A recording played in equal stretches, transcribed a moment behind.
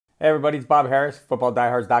Hey everybody, it's Bob Harris,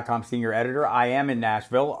 FootballDiehards.com senior editor. I am in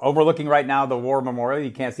Nashville, overlooking right now the War Memorial.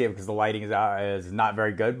 You can't see it because the lighting is not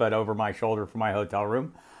very good, but over my shoulder from my hotel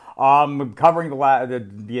room. Covering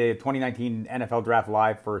the 2019 NFL Draft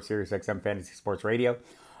live for SiriusXM Fantasy Sports Radio.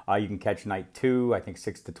 You can catch night 2, I think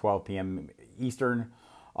 6 to 12 p.m. Eastern.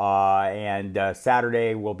 And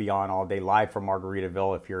Saturday we'll be on all day live from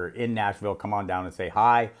Margaritaville. If you're in Nashville, come on down and say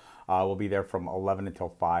hi. We'll be there from 11 until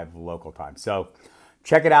 5 local time. So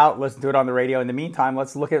check it out. Listen to it on the radio. In the meantime,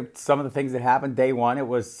 let's look at some of the things that happened day one. It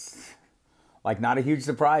was like not a huge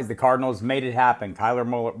surprise. The Cardinals made it happen.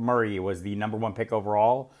 Kyler Murray was the #1 pick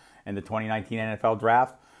overall in the 2019 NFL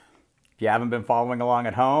Draft. If you haven't been following along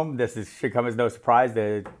at home, should come as no surprise.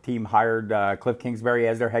 The team hired Cliff Kingsbury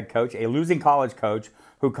as their head coach, a losing college coach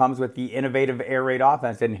who comes with the innovative air raid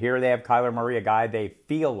offense. And here they have Kyler Murray, a guy they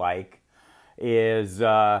feel like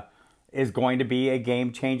is going to be a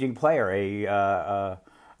game-changing player,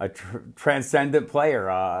 a transcendent player.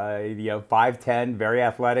 5'10", very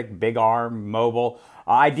athletic, big arm, mobile,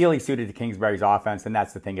 ideally suited to Kingsbury's offense, and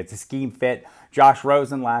that's the thing. It's a scheme fit. Josh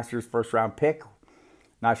Rosen, last year's first-round pick.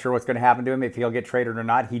 Not sure what's going to happen to him, if he'll get traded or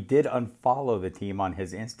not. He did unfollow the team on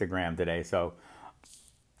his Instagram today, so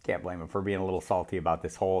can't blame him for being a little salty about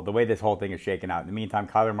the way this whole thing is shaken out. In the meantime,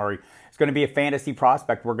 Kyler Murray is going to be a fantasy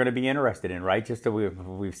prospect we're going to be interested in, right?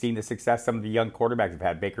 We've seen the success some of the young quarterbacks have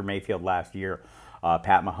had. Baker Mayfield last year,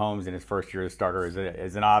 Pat Mahomes in his first year as starter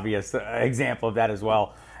is an obvious example of that as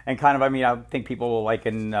well. And I think people will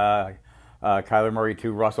liken Kyler Murray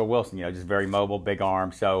to Russell Wilson, just very mobile, big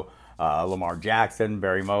arm. So Lamar Jackson,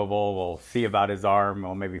 very mobile. We'll see about his arm.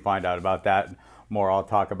 We'll maybe find out about that more. I'll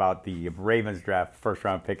talk about the Ravens draft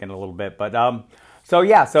first-round pick in a little bit. But so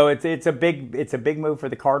it's a big move for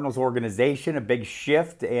the Cardinals organization, a big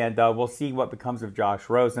shift, and we'll see what becomes of Josh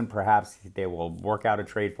Rosen. Perhaps they will work out a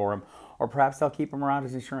trade for him, or perhaps they'll keep him around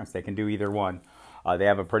as insurance. They can do either one. They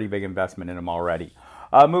have a pretty big investment in him already.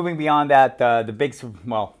 Moving beyond that,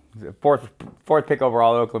 fourth pick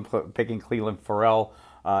overall, Oakland picking Cleveland Farrell.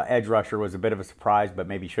 Edge rusher was a bit of a surprise, but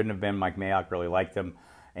maybe shouldn't have been. Mike Mayock really liked him.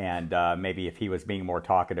 And maybe if he was being more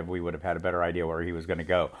talkative, we would have had a better idea where he was going to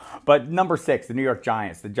go. But number 6, the New York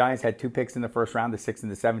Giants. The Giants had 2 picks in the first round, the 6th and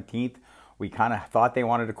the 17th. We kind of thought they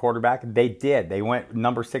wanted a quarterback. They did. They went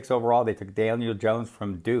number 6 overall. They took Daniel Jones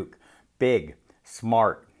from Duke. Big,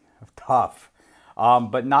 smart, tough,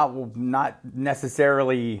 but not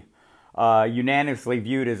necessarily unanimously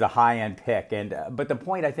viewed as a high-end pick. But the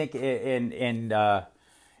point, I think,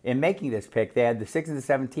 in making this pick, they had the 6 and the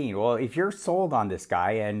 17. Well, if you're sold on this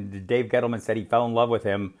guy, and Dave Gettleman said he fell in love with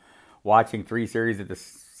him watching 3 series at the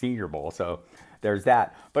Senior Bowl, so there's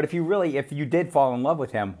that. But if you did fall in love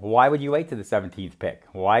with him, why would you wait to the 17th pick?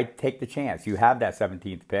 Why take the chance? You have that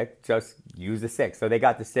 17th pick. Just use the 6th. So they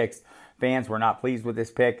got the 6th. Fans were not pleased with this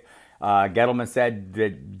pick. Gettleman said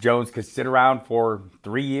that Jones could sit around for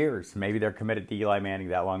 3 years. Maybe they're committed to Eli Manning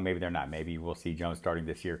that long. Maybe they're not. Maybe we'll see Jones starting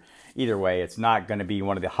this year. Either way, it's not going to be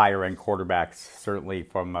one of the higher-end quarterbacks, certainly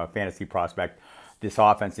from a fantasy prospect. This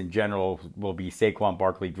offense in general will be Saquon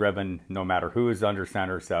Barkley-driven no matter who is under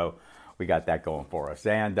center, so we got that going for us.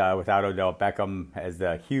 And without Odell Beckham as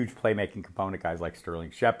the huge playmaking component, guys like Sterling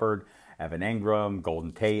Shepard, Evan Ingram,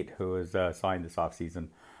 Golden Tate, who is signed this offseason,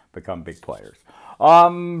 become big players.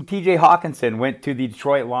 TJ Hawkinson went to the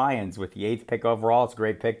Detroit Lions with the 8th pick overall. It's a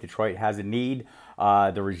great pick. Detroit has a need.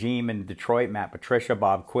 The regime in Detroit, Matt Patricia,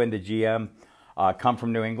 Bob Quinn, the GM, come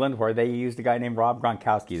from New England, where they used a guy named Rob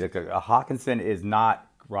Gronkowski. Hawkinson is not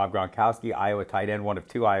Rob Gronkowski, Iowa tight end, one of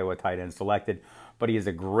 2 Iowa tight ends selected, but he is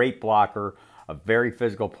a great blocker, a very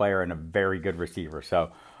physical player, and a very good receiver.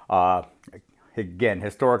 So, again,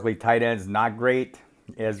 historically, tight ends not great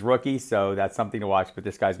as rookies, so that's something to watch, but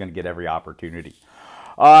this guy's going to get every opportunity.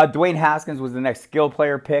 Dwayne Haskins was the next skill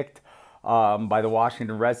player picked by the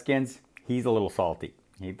Washington Redskins. He's a little salty.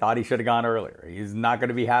 He thought he should have gone earlier. He's not going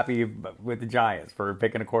to be happy with the Giants for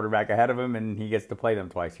picking a quarterback ahead of him, and he gets to play them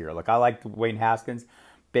twice a year. Look, I like Dwayne Haskins,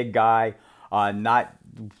 big guy, not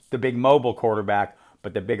the big mobile quarterback,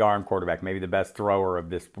 but the big arm quarterback, maybe the best thrower of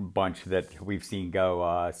this bunch that we've seen go.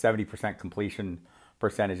 70% completion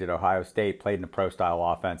percentage at Ohio State, played in a pro-style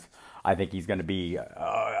offense. I think he's going to be.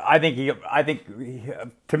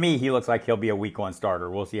 To me, he looks like he'll be a Week 1 starter.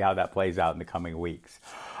 We'll see how that plays out in the coming weeks.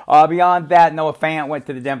 Beyond that, Noah Fant went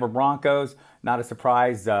to the Denver Broncos. Not a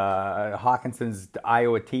surprise. Hawkinson's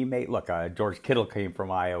Iowa teammate. Look, George Kittle came from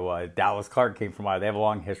Iowa. Dallas Clark came from Iowa. They have a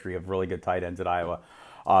long history of really good tight ends at Iowa.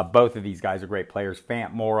 Both of these guys are great players.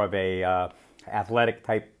 Fant, more of a athletic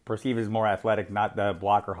type, perceived as more athletic, not the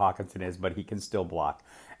blocker Hawkinson is, but he can still block,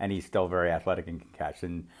 and he's still very athletic and can catch.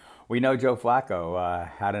 And we know Joe Flacco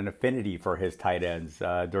had an affinity for his tight ends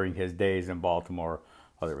during his days in Baltimore,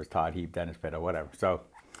 whether it was Todd Heap, Dennis Pitta, whatever. So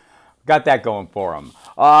got that going for him.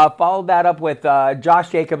 Followed that up with Josh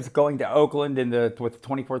Jacobs going to Oakland with the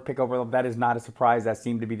 24th pick overall. That is not a surprise. That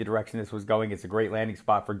seemed to be the direction this was going. It's a great landing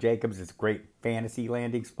spot for Jacobs. It's a great fantasy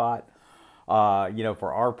landing spot,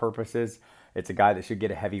 for our purposes. It's a guy that should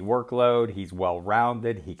get a heavy workload. He's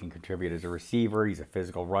well-rounded. He can contribute as a receiver. He's a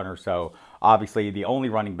physical runner. So, obviously, the only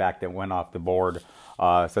running back that went off the board.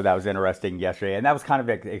 So that was interesting yesterday. And that was kind of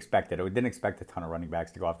expected. We didn't expect a ton of running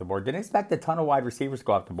backs to go off the board. Didn't expect a ton of wide receivers to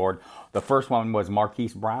go off the board. The first one was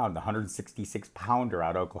Marquise Brown, the 166-pounder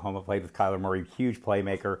out of Oklahoma, played with Kyler Murray, huge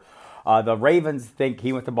playmaker. The Ravens think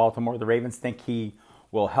he went to Baltimore. The Ravens think he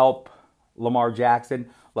will help Lamar Jackson.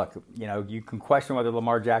 Look, you can question whether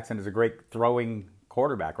Lamar Jackson is a great throwing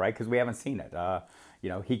quarterback, right? Because we haven't seen it.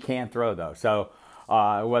 He can throw, though. So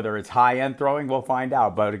whether it's high-end throwing, we'll find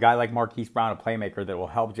out. But a guy like Marquise Brown, a playmaker that will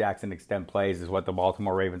help Jackson extend plays, is what the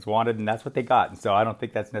Baltimore Ravens wanted, and that's what they got. And so I don't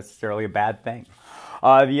think that's necessarily a bad thing.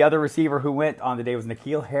 The other receiver who went on the day was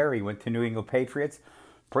N'Keal Harry, went to New England Patriots.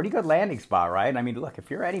 Pretty good landing spot, right? I mean, look, if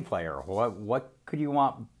you're any player, what could you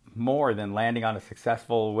want more than landing on a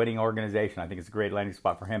successful winning organization? I think it's a great landing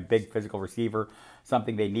spot for him. Big physical receiver,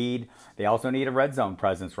 something they need. They also need a red zone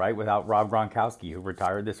presence, right? Without Rob Gronkowski, who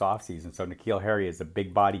retired this offseason. So N'Keal Harry is a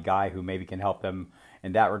big body guy who maybe can help them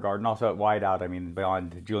in that regard. And also at wideout, I mean,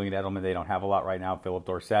 beyond Julian Edelman, they don't have a lot right now. Philip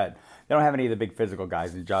Dorsett. They don't have any of the big physical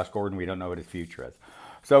guys. And Josh Gordon, we don't know what his future is.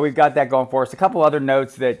 So we've got that going for us. A couple other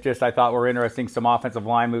notes that just I thought were interesting. Some offensive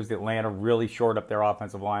line moves. Atlanta really shored up their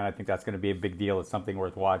offensive line. I think that's going to be a big deal. It's something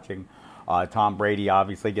worth watching. Tom Brady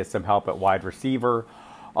obviously gets some help at wide receiver.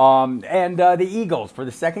 And the Eagles, for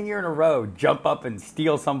the second year in a row, jump up and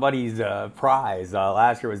steal somebody's prize.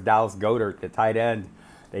 Last year was Dallas Goedert, the tight end.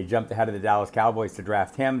 They jumped ahead of the Dallas Cowboys to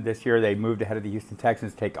draft him. This year they moved ahead of the Houston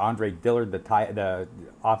Texans to take Andre Dillard, the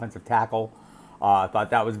offensive tackle. I thought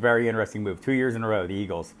that was a very interesting move. 2 years in a row, the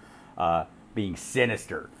Eagles being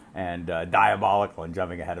sinister and diabolical and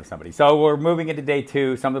jumping ahead of somebody. So we're moving into day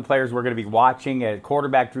two. Some of the players we're going to be watching. At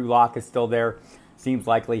quarterback, Drew Lock is still there. Seems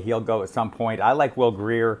likely he'll go at some point. I like Will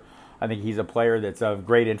Grier. I think he's a player that's of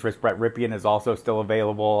great interest. Brett Ripien is also still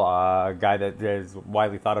available. A guy that is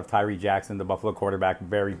widely thought of, Tyree Jackson, the Buffalo quarterback.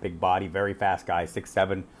 Very big body, very fast guy,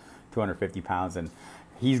 6'7", 250 pounds. And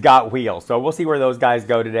he's got wheels. So we'll see where those guys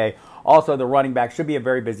go today. Also, the running back should be a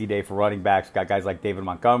very busy day for running backs. Got guys like David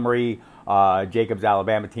Montgomery, Jacobs'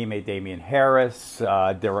 Alabama teammate Damian Harris,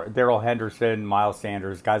 Darrell Henderson, Miles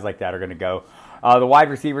Sanders. Guys like that are going to go. The wide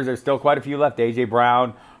receivers, there's still quite a few left. A.J.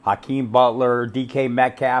 Brown, Hakeem Butler, DK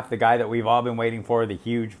Metcalf, the guy that we've all been waiting for, the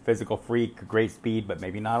huge physical freak, great speed, but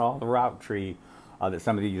maybe not all the route tree that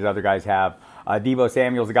some of these other guys have. Deebo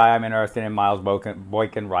Samuel's a guy I'm interested in. Miles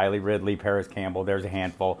Boykin, Riley Ridley, Paris Campbell. There's a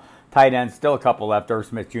handful. Tight ends, still a couple left. Irv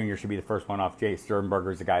Smith Jr. should be the first one off. Jay Sternberger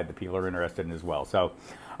is a guy that people are interested in as well. So,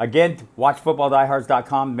 again,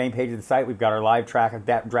 watchfootballdiehards.com, the main page of the site. We've got our live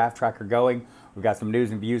draft tracker going. We've got some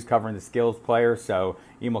news and views covering the skills players. So,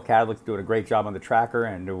 Emil Cadlick's doing a great job on the tracker,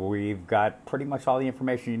 and we've got pretty much all the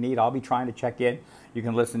information you need. I'll be trying to check in. You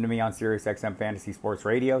can listen to me on SiriusXM Fantasy Sports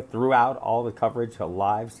Radio throughout all the coverage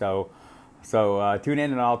live. So tune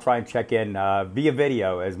in, and I'll try and check in via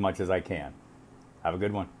video as much as I can. Have a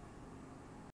good one.